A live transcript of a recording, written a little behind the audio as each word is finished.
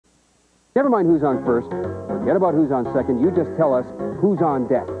Never mind who's on first. Forget about who's on second. You just tell us who's on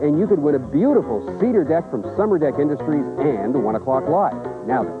deck. And you could win a beautiful cedar deck from Summer Deck Industries and 1 O'Clock Live.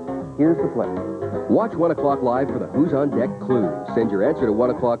 Now then, here's the play. Watch 1 O'Clock Live for the Who's on Deck clues. Send your answer to 1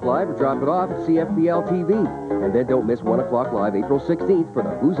 O'Clock Live or drop it off at CFBL TV. And then don't miss 1 O'Clock Live April 16th for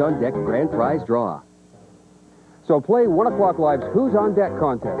the Who's on Deck grand prize draw. So play 1 O'Clock Live's Who's on Deck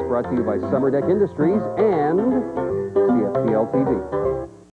contest, brought to you by Summer Deck Industries and CFBL TV.